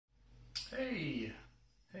Hey,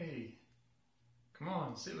 hey, come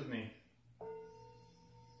on, sit with me.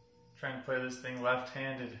 Try and play this thing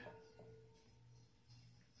left-handed.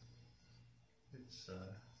 It's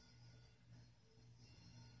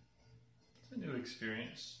a new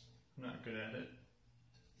experience. I'm not good at it.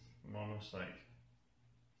 I'm almost like,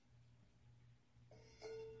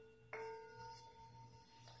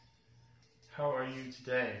 how are you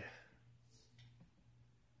today?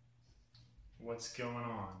 What's going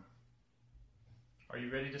on? Are you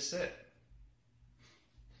ready to sit?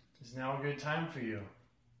 Is now a good time for you?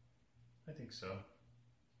 I think so.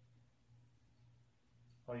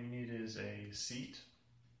 All you need is a seat.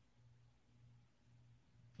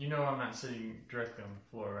 You know I'm not sitting directly on the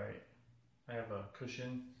floor, right? I have a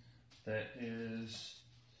cushion that is,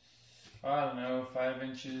 I don't know, 5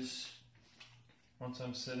 inches once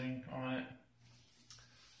I'm sitting on it.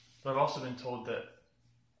 But I've also been told that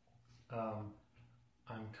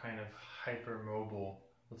I'm kind of hypermobile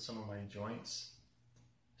with some of my joints.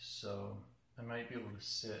 So I might be able to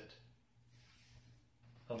sit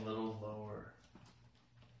a little lower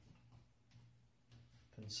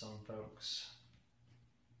than some folks.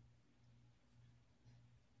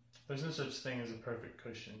 There's no such thing as a perfect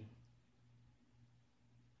cushion.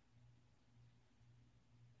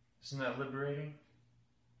 Isn't that liberating?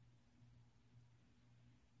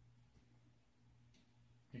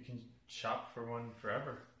 You can shop for one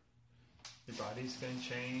forever. Your body's going to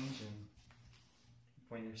change, and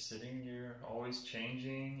when you're sitting, you're always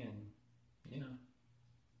changing, and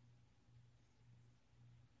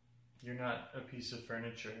you're not a piece of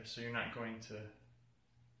furniture, so you're not going to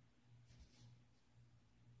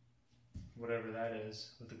whatever that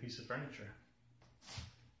is with a piece of furniture.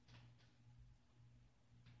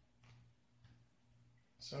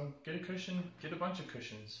 So get a cushion, get a bunch of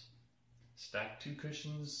cushions. Stack 2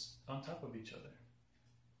 cushions on top of each other.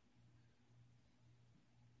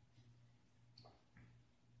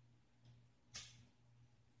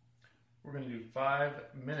 We're going to do 5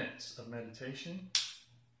 minutes of meditation.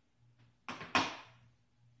 And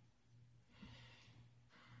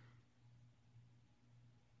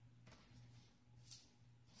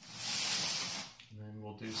then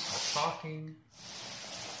we'll do some talking.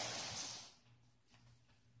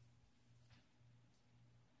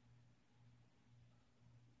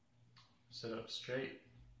 Sit up straight,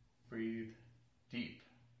 breathe deep.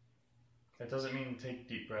 That doesn't mean take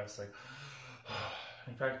deep breaths like,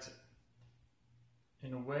 in fact,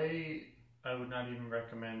 in a way, I would not even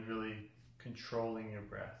recommend really controlling your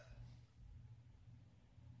breath.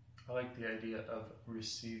 I like the idea of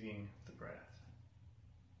receiving the breath,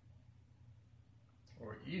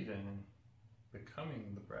 or even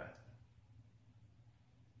becoming the breath.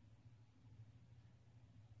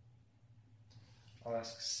 I'll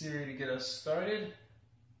ask Siri to get us started.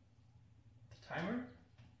 The timer.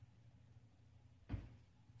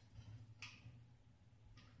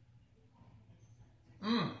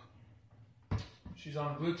 She's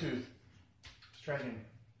on Bluetooth. Let's try again.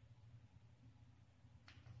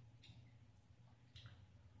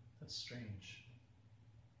 That's strange.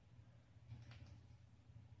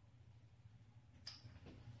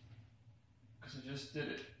 Because I just did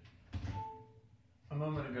it a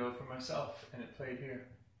moment ago for myself, and it played here.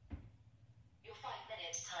 Your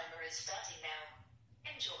 5-minute timer is starting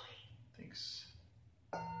now. Enjoy. Thanks.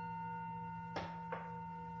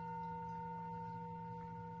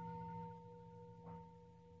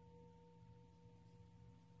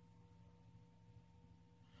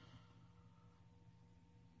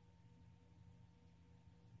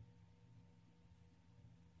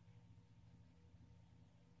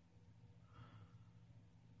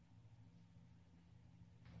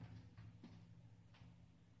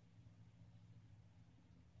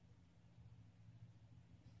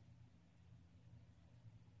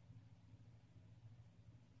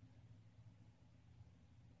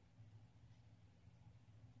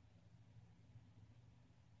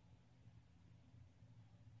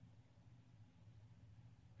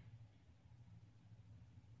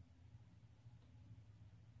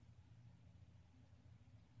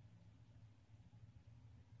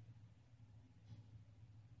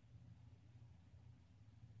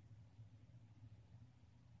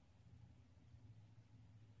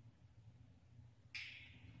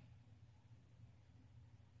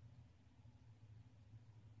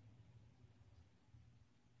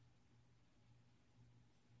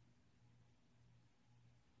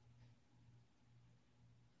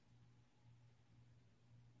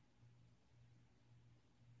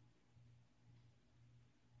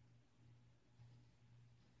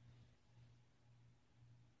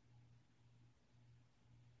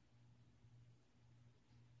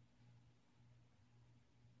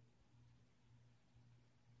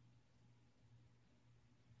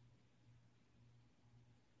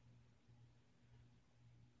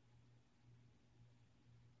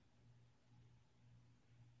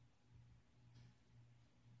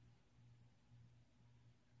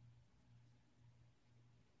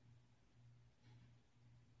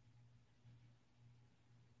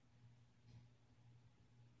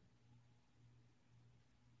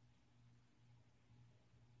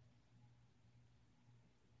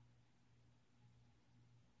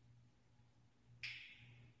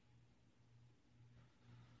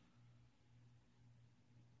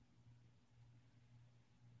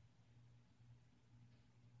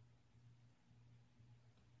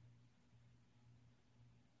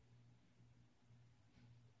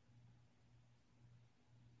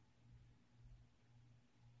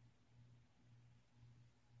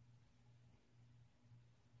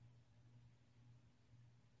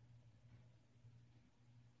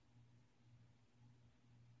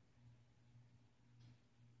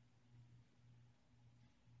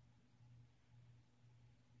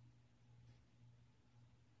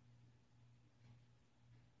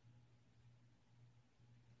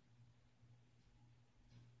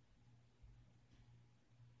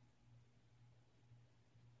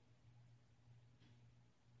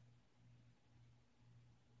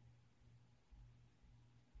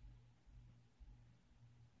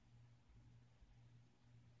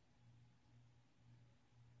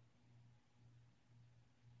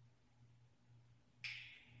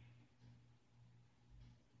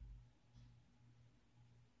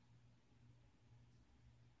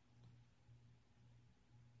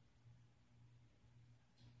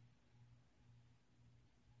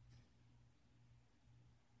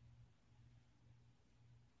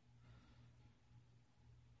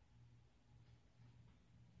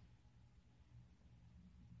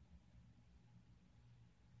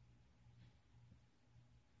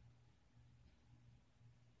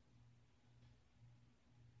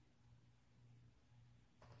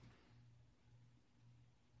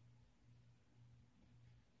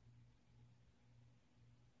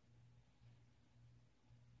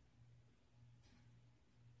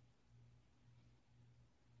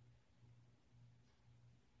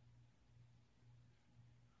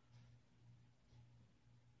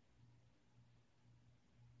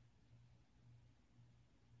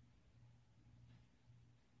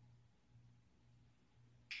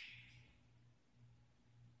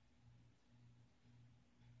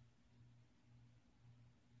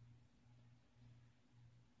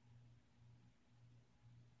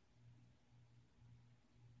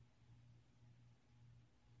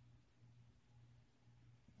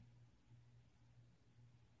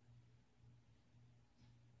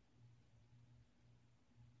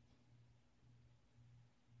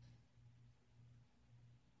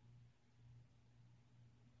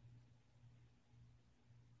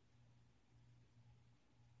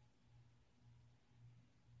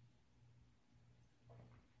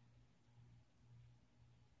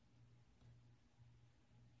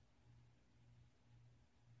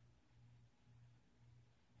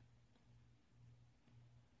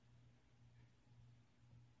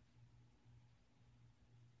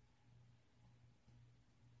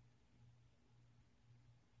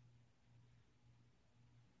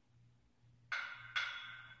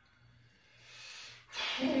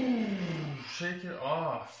 shake it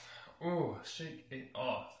off. Oh, shake it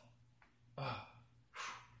off. Ah.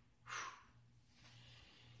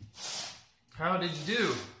 How did you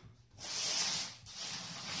do?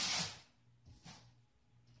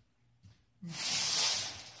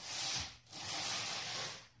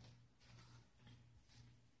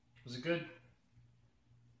 Was it good?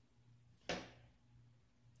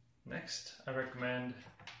 Next, I recommend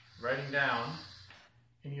writing down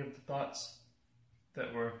any of the thoughts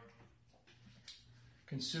that were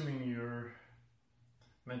consuming your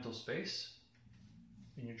mental space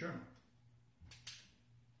in your journal.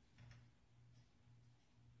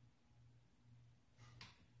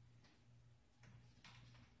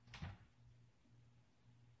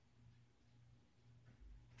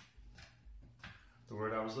 The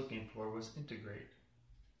word I was looking for was integrate.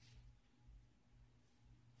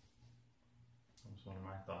 That was one of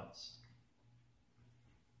my thoughts.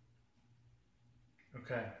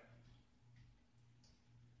 Okay.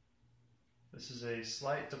 This is a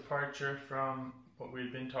slight departure from what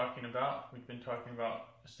we've been talking about. We've been talking about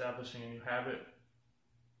establishing a new habit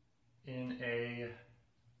in a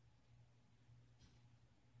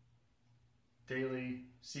daily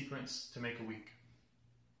sequence to make a week.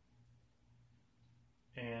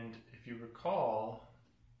 And if you recall,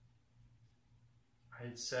 I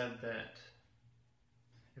had said that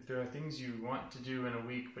if there are things you want to do in a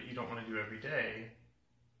week but you don't want to do every day,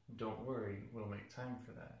 don't worry, we'll make time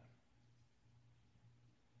for that.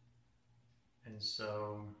 And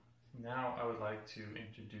so now I would like to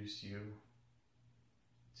introduce you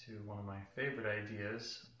to one of my favorite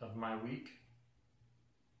ideas of my week,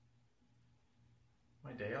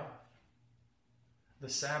 my day off. The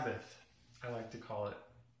Sabbath, I like to call it.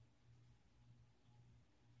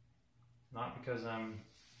 Not because I'm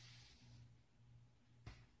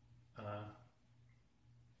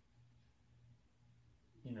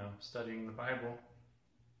studying the Bible,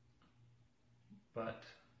 but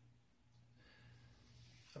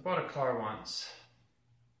I bought a car once,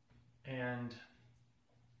 and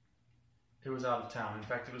it was out of town. In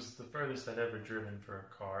fact, it was the furthest I'd ever driven for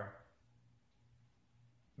a car,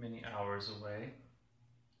 many hours away.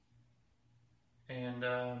 And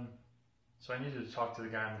so I needed to talk to the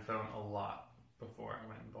guy on the phone a lot before I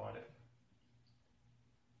went and bought it.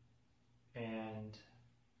 And,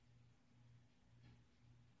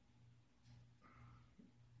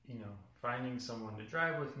 finding someone to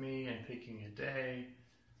drive with me and picking a day,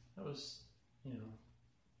 that was,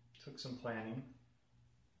 took some planning.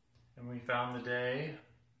 And we found the day,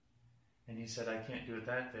 and he said, I can't do it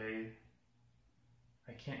that day.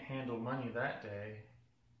 I can't handle money that day.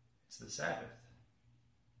 It's the Sabbath.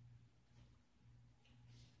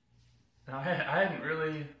 Now, I hadn't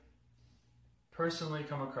really personally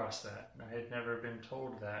come across that. I had never been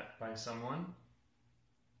told that by someone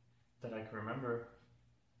that I can remember.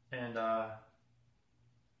 And I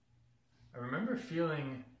remember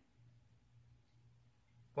feeling,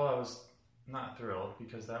 well, I was not thrilled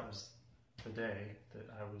because that was the day that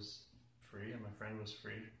I was free and my friend was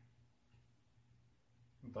free.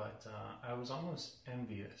 But I was almost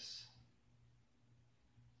envious.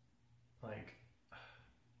 Like,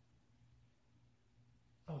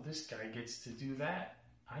 oh, this guy gets to do that.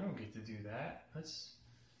 I don't get to do that. That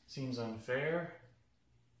seems unfair.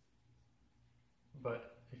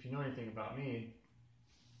 But if you know anything about me,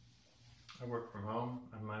 I work from home.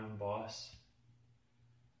 I'm my own boss.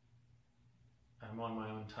 I'm on my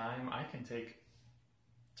own time. I can take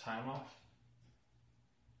time off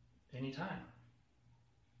anytime.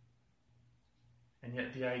 And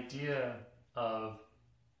yet the idea of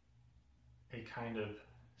a kind of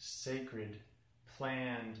sacred,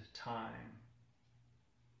 planned time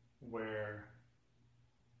where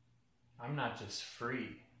I'm not just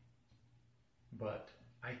free, but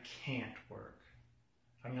I can't work.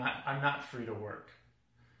 I'm not free to work.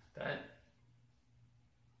 That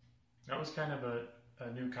was kind of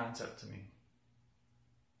a new concept to me.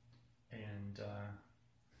 And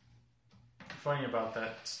funny about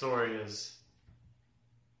that story is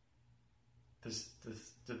this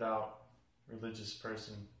devout religious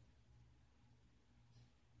person,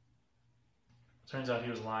 turns out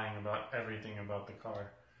he was lying about everything about the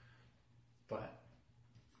car. But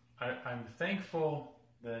I'm thankful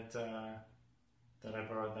that I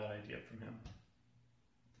borrowed that idea from him.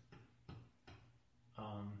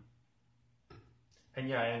 And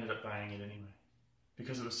yeah, I ended up buying it anyway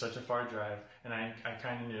because it was such a far drive, and I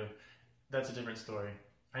kind of knew that's a different story.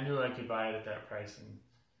 I knew I could buy it at that price, and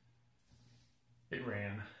it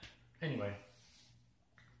ran. Anyway,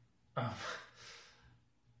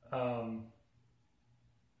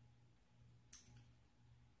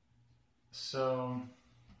 so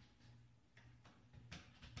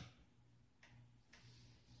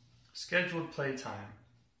scheduled playtime,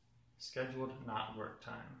 scheduled not work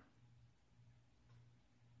time.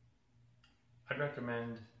 I'd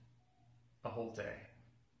recommend a whole day,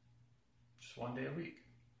 just one day a week.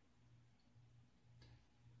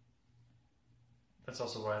 That's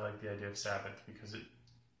also why I like the idea of Sabbath, because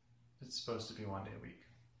it's supposed to be one day a week.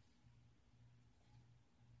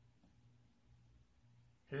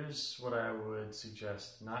 Here's what I would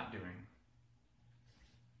suggest not doing.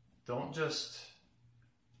 Don't just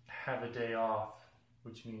have a day off,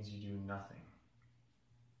 which means you do nothing.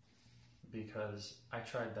 Because I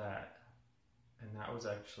tried that, and that was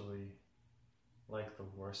actually like the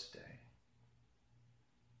worst day.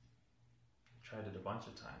 I tried it a bunch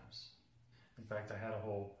of times. In fact, I had a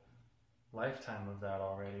whole lifetime of that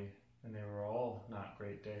already, and they were all not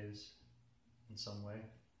great days in some way.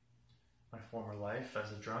 My former life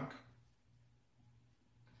as a drunk.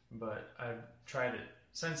 But I've tried it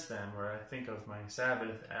since then, where I think of my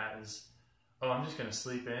Sabbath as, oh, I'm just going to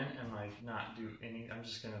sleep in and like not do I'm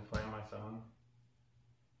just going to play on my phone. I'm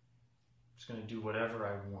just going to do whatever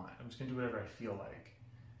I want. I'm just going to do whatever I feel like.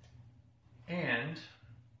 And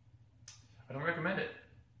I don't recommend it.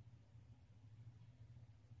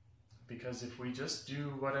 Because if we just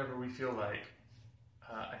do whatever we feel like,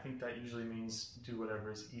 I think that usually means do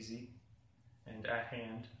whatever is easy and at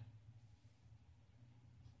hand.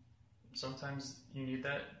 Sometimes you need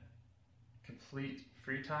that complete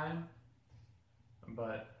free time,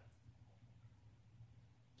 but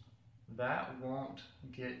that won't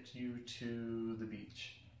get you to the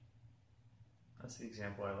beach. That's the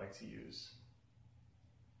example I like to use.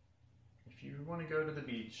 If you want to go to the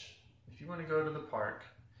beach, if you want to go to the park,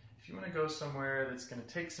 if you want to go somewhere that's going to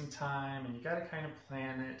take some time and you got to kind of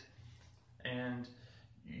plan it, and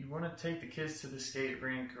you want to take the kids to the skate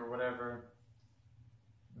rink or whatever,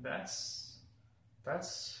 that's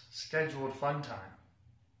scheduled fun time.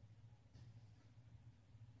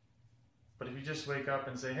 But if you just wake up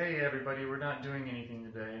and say, hey everybody, we're not doing anything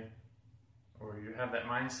today, or you have that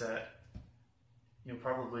mindset, you'll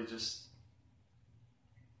probably just,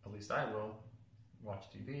 at least I will, watch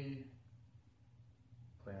TV,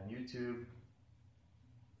 play on YouTube,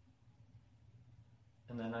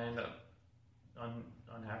 and then I end up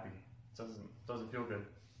unhappy. It doesn't feel good.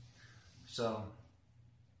 So,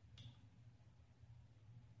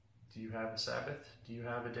 do you have a Sabbath? Do you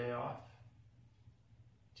have a day off?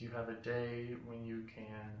 Do you have a day when you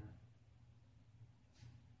can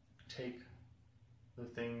take the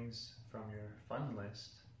things from your fun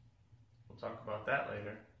list? We'll talk about that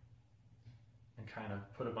later. And kind of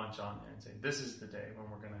put a bunch on there and say, this is the day when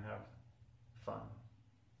we're going to have fun.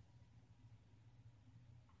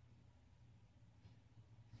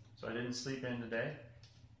 So I didn't sleep in today.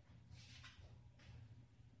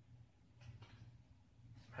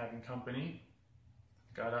 Having company.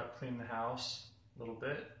 Got up, cleaned the house a little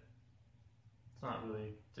bit.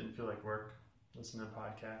 Didn't feel like work. Listen to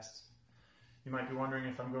podcasts. You might be wondering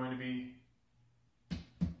if I'm going to be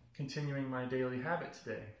continuing my daily habit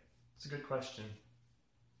today. It's a good question.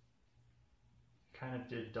 Kind of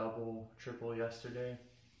did double, triple yesterday.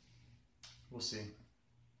 We'll see.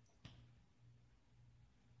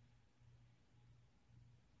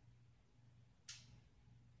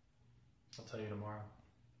 I'll tell you tomorrow.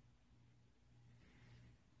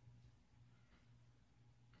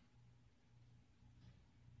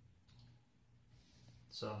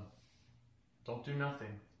 So, don't do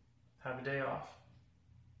nothing. Have a day off.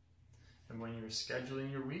 And when you're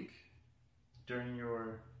scheduling your week, during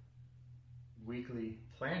your weekly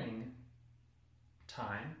planning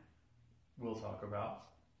time, we'll talk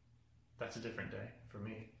about, that's a different day for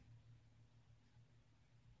me.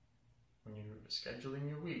 When you're scheduling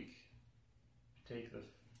your week, take the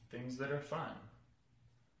things that are fun,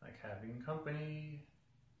 like having company.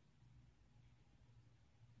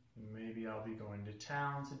 Maybe I'll be going to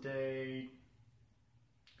town today,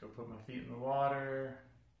 go put my feet in the water.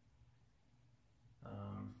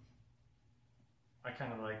 I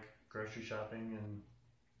kind of like grocery shopping and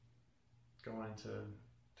going to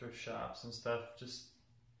thrift shops and stuff. Just,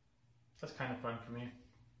 that's kind of fun for me.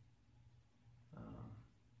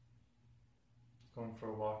 Going for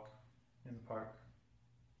a walk in the park.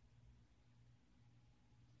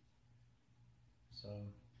 So,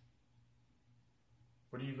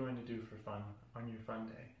 what are you going to do for fun on your fun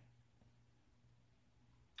day?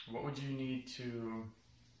 What would you need to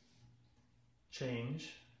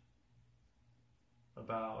change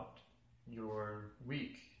about your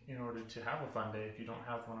week in order to have a fun day if you don't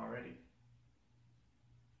have one already?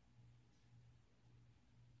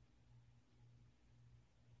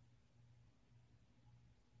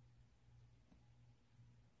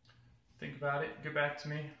 Think about it, get back to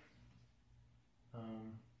me.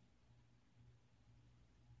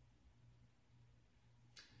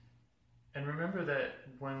 And remember that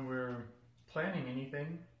when we're planning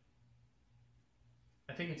anything,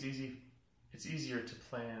 I think it's easier to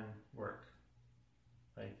plan work.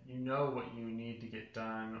 Like, you know what you need to get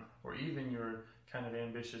done, or even your kind of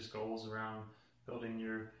ambitious goals around building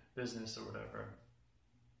your business or whatever.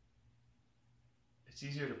 It's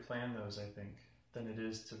easier to plan those, I think, than it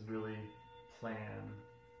is to really plan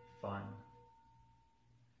fun.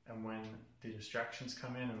 And when the distractions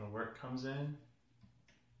come in and the work comes in,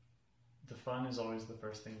 the fun is always the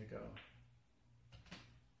first thing to go.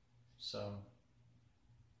 So,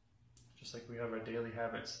 just like we have our daily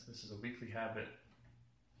habits, this is a weekly habit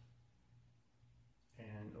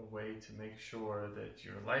and a way to make sure that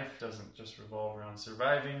your life doesn't just revolve around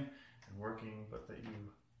surviving and working, but that you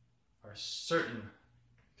are certain,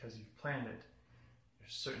 because you've planned it, you're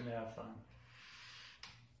certain to have fun.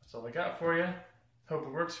 That's all I got for you. Hope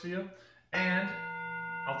it works for you. And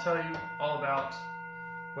I'll tell you all about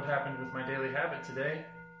what happened with my daily habit today.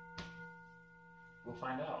 We'll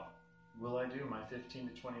find out. Will I do my 15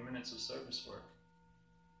 to 20 minutes of service work?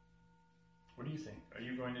 What do you think? Are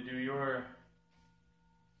you going to do your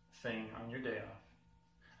thing on your day off?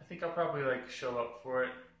 I think I'll probably show up for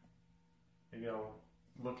it. Maybe I'll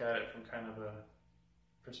look at it from kind of a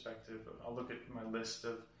perspective. I'll look at my list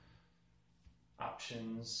of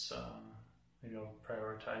options. Maybe I'll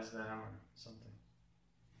prioritize them or something.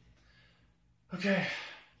 Okay.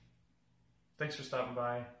 Thanks for stopping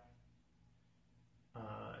by.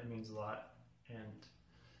 It means a lot. And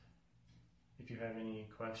if you have any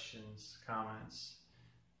questions, comments,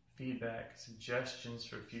 feedback, suggestions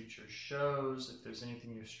for future shows, if there's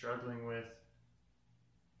anything you're struggling with,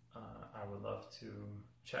 I would love to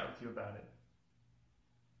chat with you about it.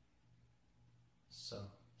 So,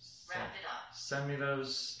 Wrap it up. send me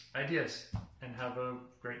those ideas and have a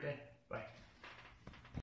great day. Bye.